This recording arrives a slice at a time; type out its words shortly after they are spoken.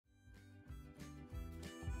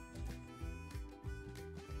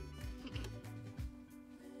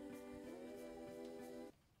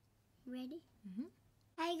Ready? Mm-hmm.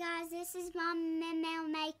 Hey guys, this is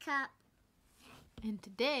Mom&MelMel makeup. And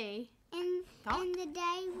today, And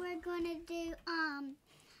today we're gonna do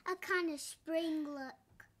a kind of spring look.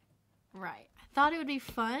 right, I thought it would be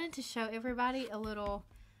fun to show everybody a little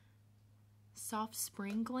soft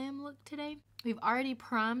spring glam look today. We've already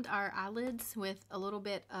primed our eyelids with a little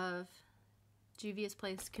bit of Juvia's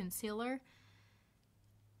Place concealer.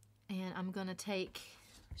 And I'm gonna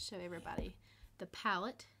show everybody the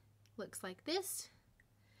palette. Looks like this.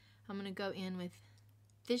 I'm gonna go in with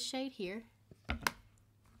this shade here.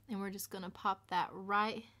 And we're just gonna pop that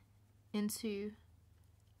right into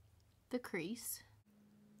the crease.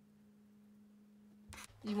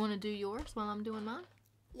 You wanna do yours while I'm doing mine?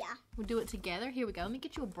 Yeah. We'll do it together. Here we go. Let me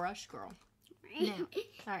get you a brush, girl. Now.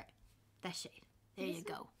 All right. That shade. There you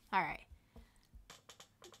go. All right.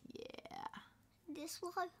 Yeah. This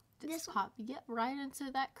one? Just pop, yep, right into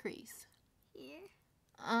that crease. Here?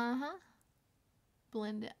 Uh-huh.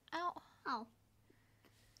 Blend it out. Oh.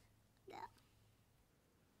 Yeah.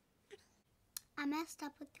 I messed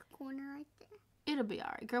up with the corner right there. It'll be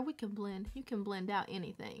all right, girl. We can blend. You can blend out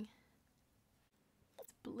anything.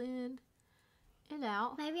 Let's blend it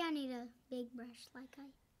out. Maybe I need a big brush like I...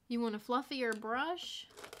 You want a fluffier brush?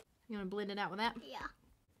 You want to blend it out with that? Yeah.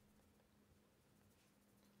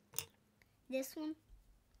 This one?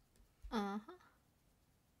 Uh-huh.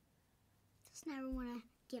 Just never want to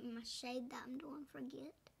get my shade that I'm doing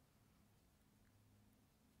forget.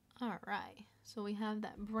 All right. So we have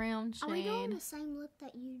that brown shade. Are we doing the same look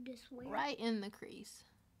that you just wear? Right in the crease.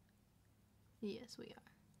 Yes, we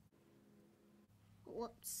are.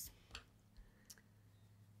 Whoops.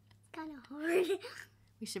 It's kind of hard.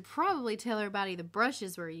 We should probably tell everybody the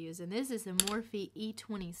brushes we're using. This is the Morphe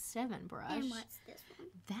E27 brush. And what's this one?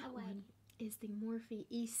 That one is the Morphe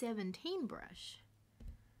E17 brush.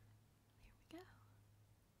 There we go.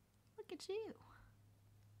 Look at you.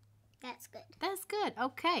 That's good. That's good.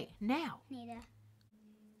 Okay, now.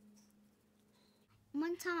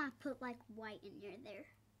 One time I put like white in there.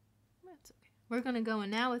 That's okay. We're going to go in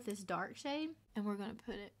now with this dark shade, and we're going to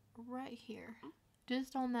put it right here.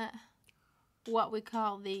 Just on that, what we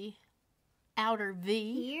call the outer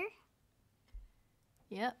V. Here?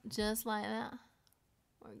 Yep, just like that.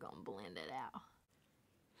 We're going to blend it out.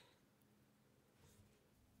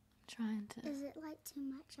 I'm trying to... Is it like too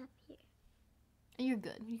much up here? You're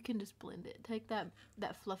good. You can just blend it. Take that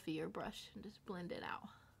fluffier brush and just blend it out.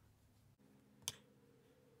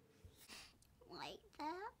 Like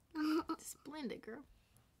that? Just blend it, girl.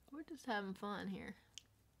 We're just having fun here.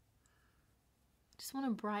 Just want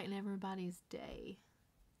to brighten everybody's day.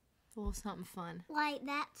 A little something fun. Like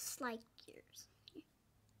that's like yours.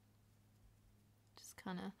 Just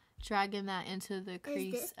kind of dragging that into the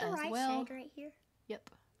crease is this the as right well. Shade right here?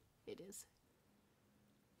 Yep, it is.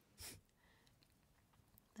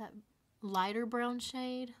 That lighter brown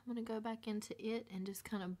shade, I'm going to go back into it and just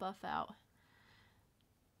kind of buff out.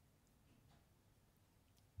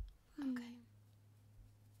 Okay. I'm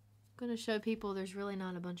going to show people there's really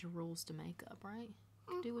not a bunch of rules to makeup, right?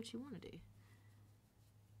 Do what you want to do.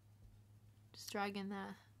 Just dragging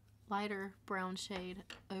that lighter brown shade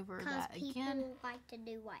over that again. Because people like to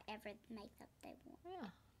do whatever makeup they want. Yeah.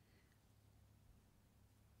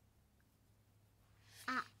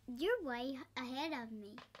 You're way ahead of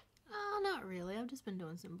me. Oh, not really. I've just been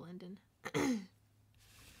doing some blending. I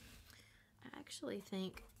actually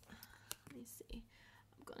think, let me see.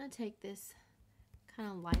 I'm going to take this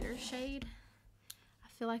kind of lighter shade. I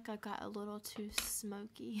feel like I got a little too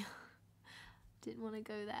smoky. Didn't want to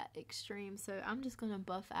go that extreme. So I'm just going to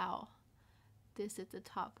buff out this at the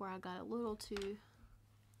top where I got a little too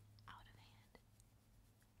out of hand.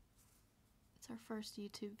 It's our first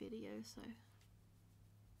YouTube video, so...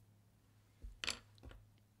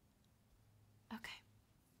 Okay.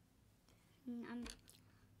 I'm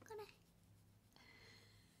gonna...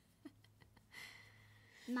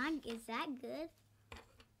 Mine, is that good?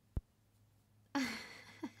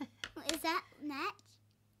 Is that match?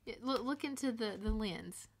 Yeah, look into the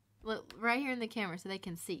lens. Look right here in the camera so they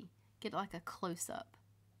can see. Get like a close-up.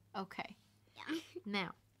 Okay. Yeah.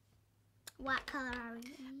 Now. What color are we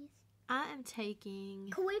going to use? I am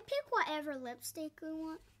taking... Can we pick whatever lipstick we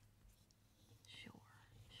want? Sure.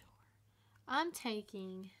 I'm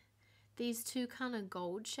taking these two kind of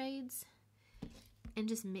gold shades and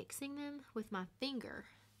just mixing them with my finger.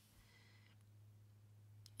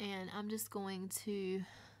 And I'm just going to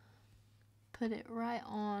put it right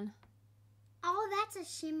on. Oh, that's a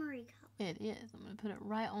shimmery color. It is. I'm going to put it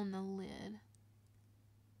right on the lid.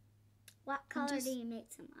 What color do you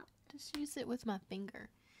mix them up? Just use it with my finger.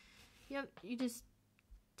 You just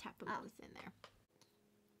tap them both in there.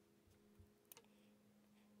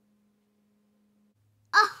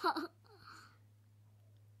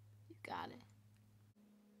 Got it.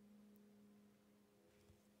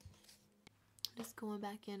 Just going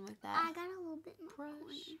back in with that. I got a little bit more brush.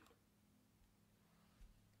 corner.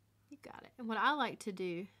 You got it. And what I like to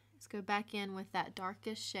do is go back in with that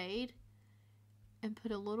darkest shade and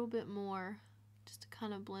put a little bit more just to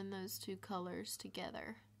kind of blend those two colors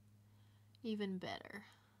together even better.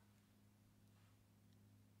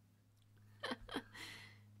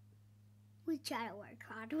 We try to work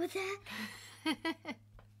hard with that.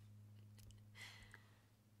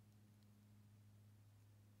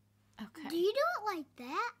 Okay. Do you do it like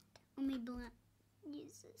that? Let me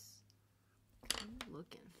use this. I'm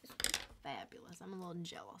looking fabulous. I'm a little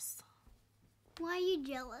jealous. Why are you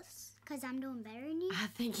jealous? Because I'm doing better than you? I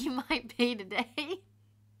think you might be today.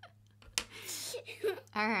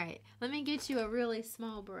 All right. Let me get you a really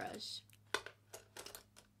small brush.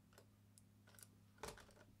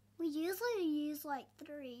 We usually use like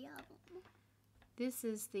 3 of them. This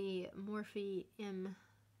is the Morphe M321.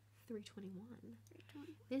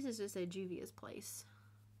 This is just a Juvia's Place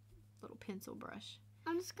little pencil brush.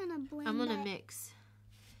 I'm just gonna blend. I'm gonna mix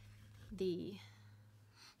these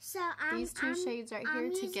two shades right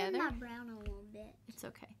here together. I'm using my brown a little bit. It's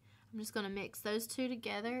okay. I'm just gonna mix those two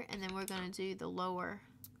together, and then we're gonna do the lower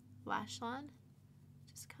lash line.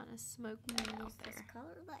 Just kind of smoke that out This there.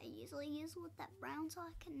 color that I usually use with that brown, so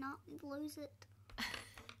I cannot lose it.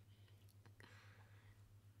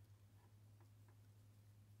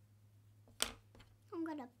 I'm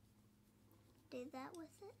gonna do that with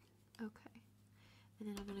it. Okay. And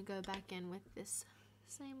then I'm going to go back in with this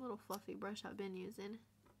same little fluffy brush I've been using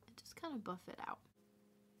and just kind of buff it out.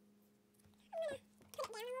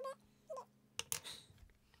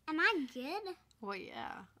 Am I good? Well,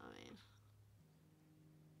 yeah. I mean,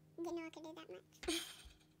 Didn't know I could do that much.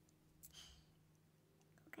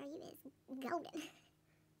 Girl, you is golden.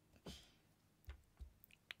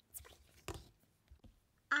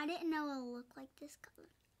 I didn't know it would look like this color.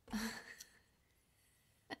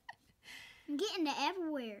 I'm getting it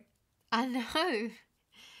everywhere. I know.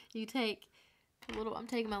 You take a little, I'm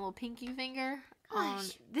taking my little pinky finger on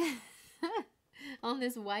this, on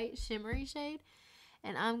this white shimmery shade,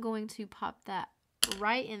 and I'm going to pop that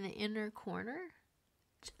right in the inner corner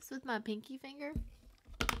just with my pinky finger.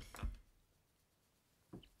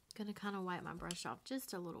 Gonna kind of wipe my brush off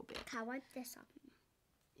just a little bit. Can I wipe this off?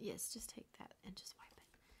 Yes, just take that and just wipe it.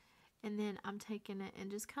 And then I'm taking it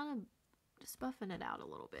and just kind of just buffing it out a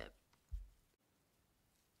little bit.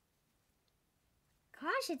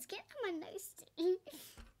 Gosh, it's getting on my nose too.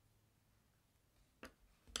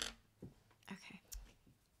 Okay.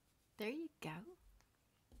 There you go.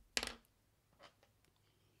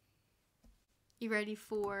 You ready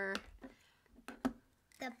for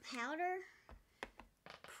The powder?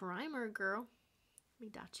 primer, girl? Let me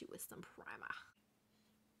dot you with some primer.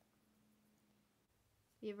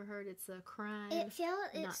 You ever heard it's a crime? It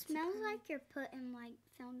not to smells prime? like you're putting like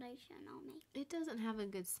foundation on me. It doesn't have a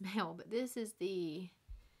good smell, but this is the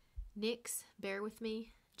NYX Bear With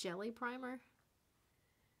Me Jelly Primer.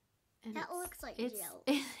 And That looks like it's, gel.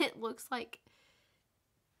 It looks like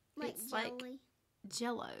it's jelly. like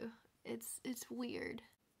Jello. It's weird.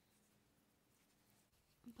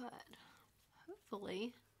 But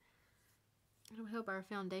hopefully it'll help our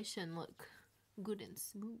foundation look good and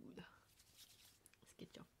smooth. Let's get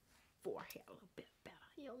your forehead a little bit better.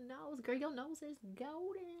 Your nose, girl, your nose is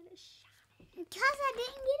golden and it's shiny. Because I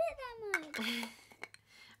didn't get it that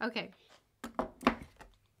much. Okay.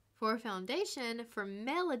 For foundation, for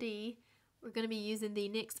Melody, we're going to be using the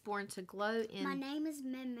NYX Born to Glow in... My name is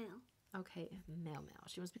Mom&MelMel. Okay, Mel.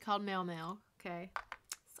 She wants to be called Mel. Okay.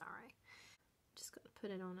 Sorry. Just going to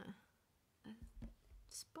put it on a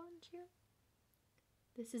sponge here.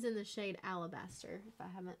 This is in the shade Alabaster, if I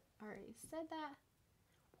haven't already said that.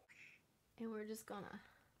 And we're just going to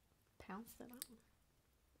pounce it on.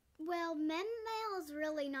 Well, Mom&MelMel is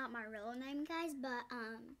really not my real name, guys, but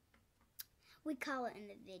we call it in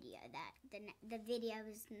the video that the video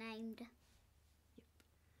is named.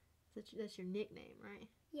 Yep. That's your nickname, right?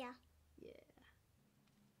 Yeah. Yeah.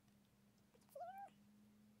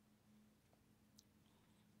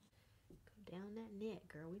 Go down that neck,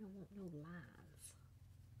 girl. We don't want no lines.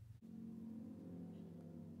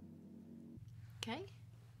 Okay.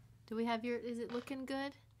 Do we have is it looking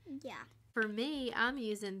good? Yeah. For me, I'm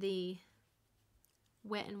using the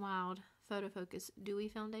Wet n Wild Photo Focus Dewy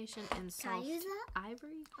Foundation in Can I Soft use that?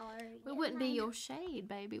 Ivory. Or It wouldn't be your shade,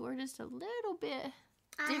 baby. We're just a little bit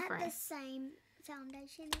I different. have the same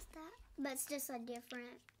foundation as that, but it's just a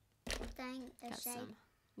different thing, a Got shade. some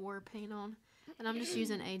war paint on. And I'm just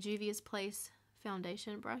using a Juvia's Place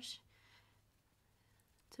foundation brush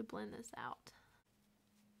to blend this out.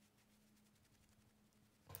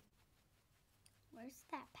 Where's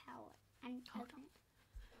that palette? I'm Hold open.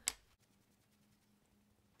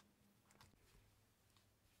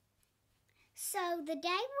 So the day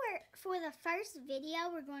for the first video,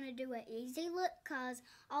 we're going to do an easy look because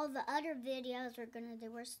all the other videos we're going to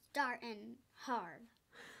do, we're starting hard.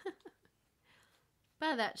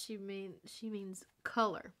 By that she means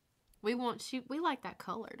color. We like that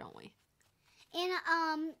color, don't we? And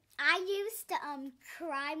I used to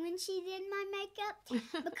cry when she did my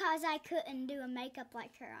makeup because I couldn't do a makeup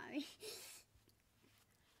like her.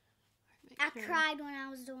 I cried when I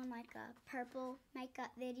was doing like a purple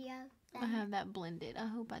makeup video. I have that blended. I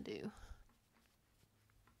hope I do.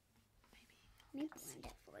 Let me blend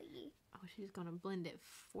it for you. Oh, she's gonna blend it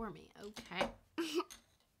for me. Okay.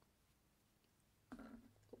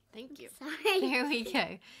 Thank you. Sorry. There we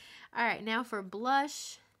go. All right, now for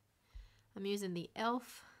blush, I'm using the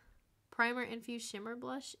e.l.f. Primer Infused Shimmer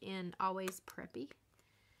Blush in Always Preppy.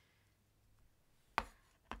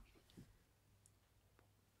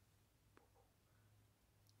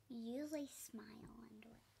 You usually smile under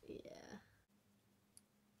it. Yeah.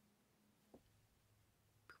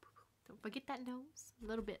 Don't forget that nose. A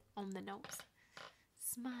little bit on the nose.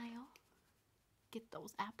 Smile. Get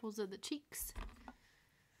those apples of the cheeks.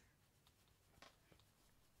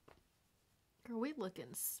 Girl, we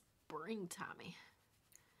looking springtimey.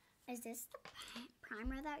 Is this the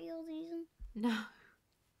primer that you're using? No.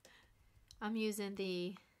 I'm using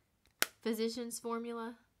the Physicians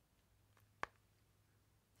Formula.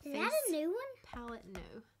 Is that a new one? Palette, no.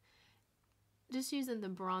 Just using the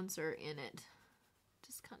bronzer in it.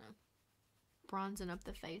 Just kind of bronzing up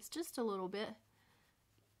the face just a little bit.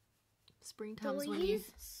 Springtime's when you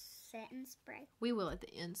use setting spray. We will at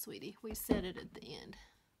the end, sweetie. We set it at the end.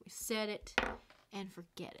 We set it and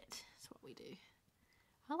forget it. That's what we do.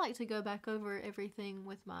 I like to go back over everything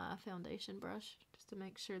with my foundation brush just to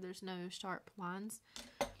make sure there's no sharp lines.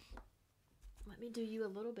 Let me do you a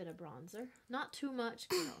little bit of bronzer. Not too much,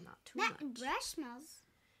 girl. Not too much. That brush smells.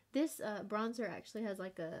 This bronzer actually has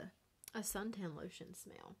like a suntan lotion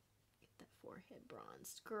smell. Get that forehead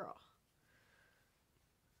bronzed, girl.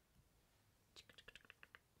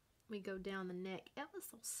 We go down the neck ever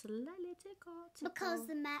so slightly. Because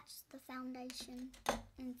to match the foundation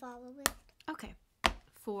and follow it. Okay.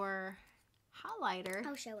 For highlighter.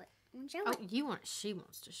 I'll show it. Show Oh, it. she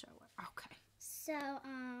wants to show it. Okay. So,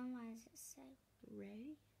 what does it say?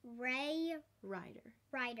 Ray Ryder.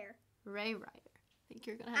 Ray Ryder. I think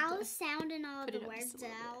you're gonna have I was sounding all put the it up just words a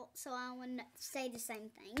little out, so I wouldn't say the same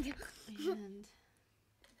thing. And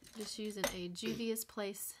just using a Juvia's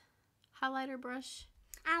Place highlighter brush.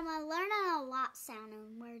 I'm learning a lot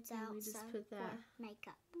sounding words And out. we just so put that. for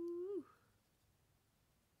makeup. Ooh.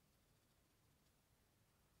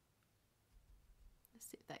 Let's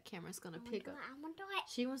see if that camera's gonna pick up. I want to do it.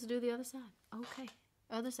 She wants to do the other side. Okay.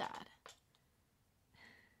 Other side.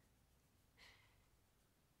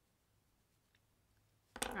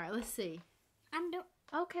 Alright, let's see. I'm doing.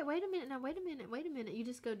 Okay, wait a minute. Now, wait a minute. You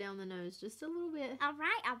just go down the nose just a little bit. All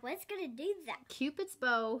right, I was gonna do that. Cupid's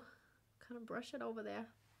bow. Kind of brush it over there.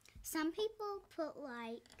 Some people put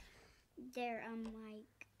like their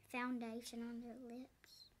like foundation on their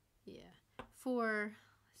lips. Yeah. For,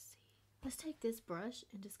 let's see. Let's take this brush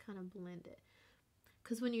and just kind of blend it.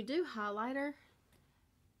 Because when you do highlighter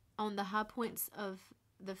on the high points of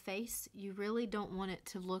the face, you really don't want it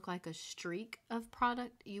to look like a streak of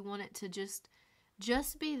product. You want it to just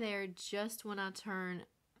be there just when I turn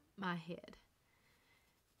my head.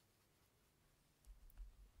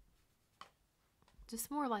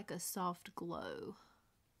 Just more like a soft glow.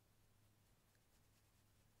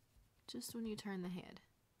 Just when you turn the head.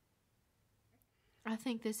 I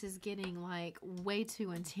think this is getting like way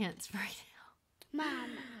too intense right now. Mom,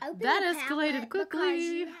 open That the escalated palette quickly. because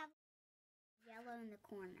you have yellow in the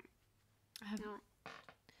corner.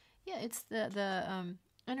 Yeah, it's the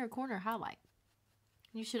inner corner highlight.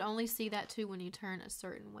 You should only see that too when you turn a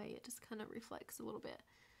certain way. It just kind of reflects a little bit.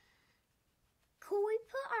 Could we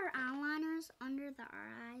put our eyeliners under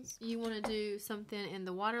our eyes? You want to do something in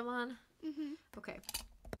the waterline? Mm-hmm. Okay.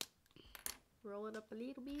 Roll it up a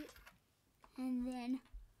little bit. And then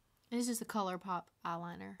It's just a ColourPop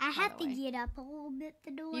eyeliner. I by have the to way. get up a little bit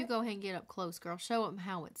to do You it. go ahead and get up close, girl. Show them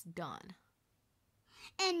how it's done.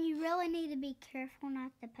 And you really need to be careful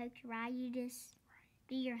not to poke your eye. You just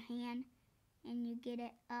do your hand and you get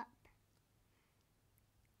it up.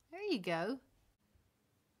 There you go.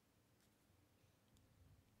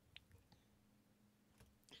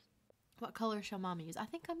 What color shall Mama use? I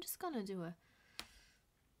think I'm just going to do maybe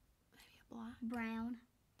a black. Brown.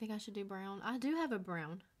 I think I should do brown. I do have a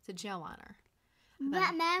brown. It's a gel liner.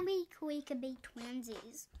 But maybe we could be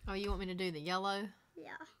twinsies. Oh, you want me to do the yellow?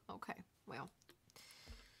 Yeah. Okay, well,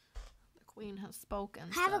 the queen has spoken.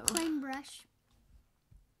 Have so a clean brush.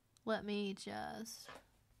 let me just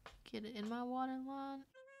get it in my waterline.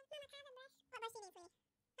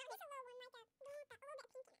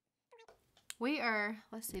 We are,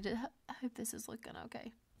 let's see, I hope this is looking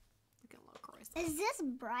okay. Looking a little crazy. Is this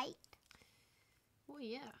bright? Well,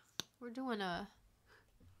 yeah. We're doing a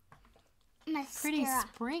Mascara. pretty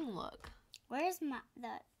spring look. Where's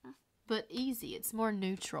But easy. It's more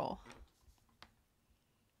neutral.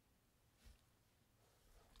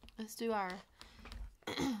 Let's do our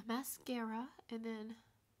mascara and then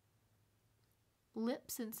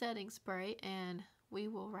lips and setting spray, and we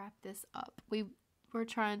will wrap this up. We're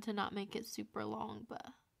trying to not make it super long, but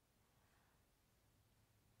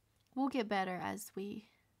we'll get better as we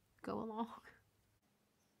go along.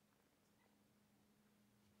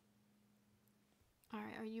 All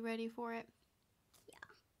right, are you ready for it? Yeah.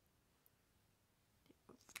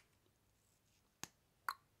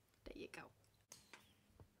 There you go.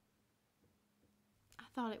 I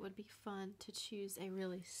thought it would be fun to choose a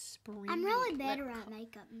really springy I'm really lip better color. at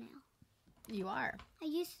makeup now. You are. I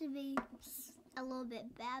used to be a little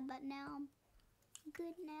bit bad, but now I'm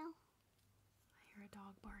good now. I hear a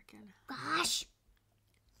dog barking. Gosh.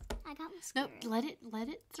 I got mascara. Nope, let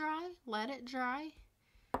it dry. Let it dry.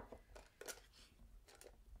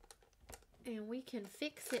 And we can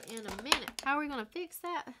fix it in a minute. How are we going to fix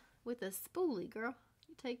that? With a spoolie, girl.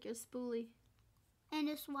 You take your spoolie. And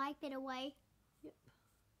just wipe it away. Yep.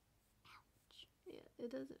 Ouch. Yeah,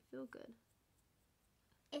 it doesn't feel good.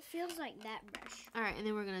 It feels like that brush. All right, and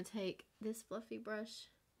then we're going to take this fluffy brush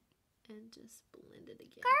and just blend it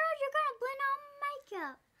again. Girl, you're going to blend all my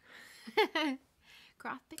makeup.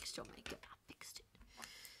 Girl, I fixed your makeup. I fixed it.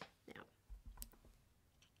 Now,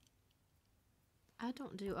 I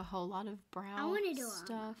don't do a whole lot of brow I wanna do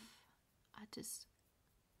stuff. I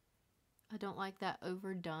don't like that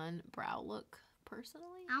overdone brow look,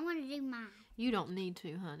 personally. I want to do mine. You don't need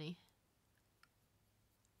to, honey.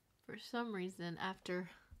 For some reason, after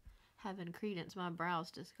having Credence, my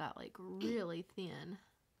brows just got like really thin.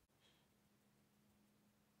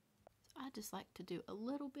 So I just like to do a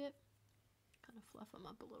little bit, kind of fluff them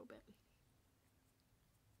up a little bit.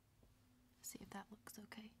 See if that looks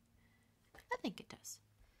okay. I think it does.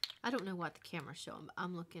 I don't know what the camera's showing, but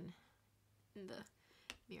I'm looking in the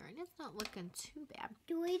mirror and it's not looking too bad.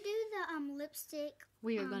 Do we do the lipstick?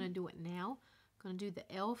 We are going to do it now. Going to do the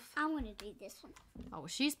e.l.f. I want to do this one. Oh,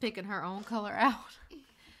 she's picking her own color out.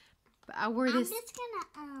 But I wore this I'm just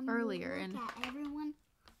gonna earlier look and at everyone.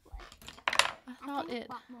 I thought think it.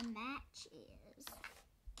 what will match is.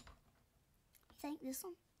 Think this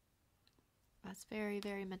one. That's very,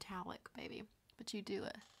 very metallic, baby. But you do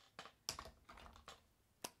it.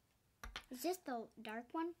 Is this the dark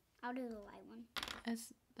one? I'll do the light one.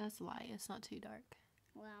 That's light. It's not too dark.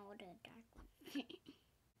 Well, I'll do a dark one.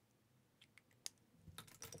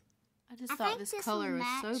 I just I thought think this this color will was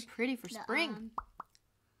so match pretty for spring.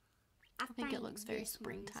 I think it looks very this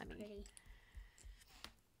one is springtimey. pretty.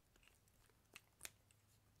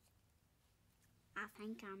 I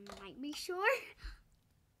think I might be sure.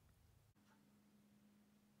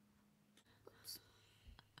 Oops.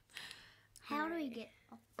 How do we get?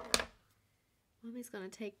 Oh. Mommy's going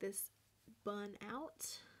to take this bun out.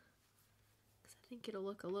 Because I think it'll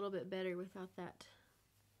look a little bit better without that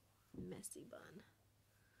messy bun.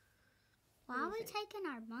 Why are we taking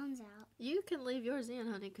our buns out? You can leave yours in,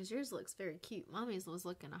 honey, because yours looks very cute. Mommy's was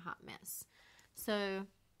looking a hot mess. So,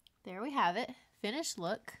 there we have it. Finished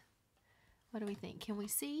look. What do we think? Can we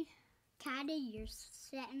see? Can I do your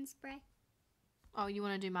setting spray? Oh, you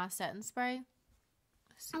want to do my setting spray?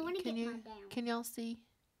 Let's see. I want to get you, mine down. Can y'all see?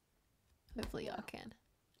 Hopefully y'all can.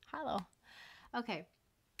 Hello. Okay.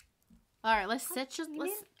 All right, let's set your.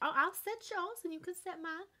 I'll set yours and you can set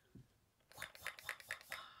mine.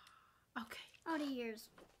 Okay. Oh, do yours.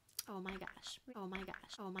 Oh my gosh. Oh my gosh.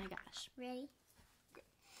 Oh my gosh. Ready?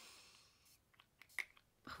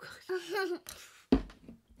 Oh gosh.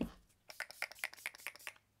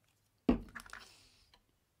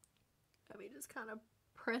 Let me just kind of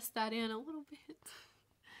press that in a little bit.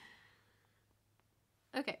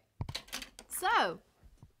 Okay. So,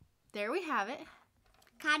 there we have it.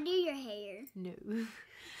 Can I do your hair? No.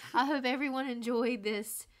 I hope everyone enjoyed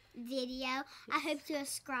this Video. I hope to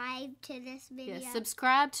subscribe to this video. Yes,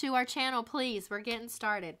 subscribe to our channel, please. We're getting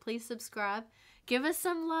started. Please subscribe. Give us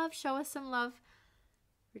some love. Show us some love.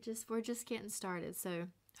 We're just getting started. So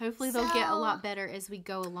hopefully they'll get a lot better as we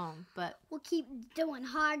go along. But we'll keep doing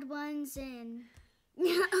hard ones and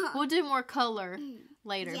We'll do more color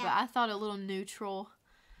later, Yeah. but I thought a little neutral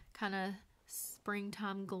kind of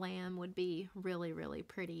springtime glam would be really, really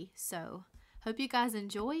pretty. So, hope you guys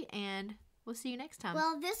enjoy, and we'll see you next time.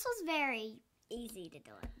 Well, this was very easy to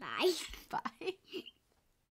do it. Bye. Bye.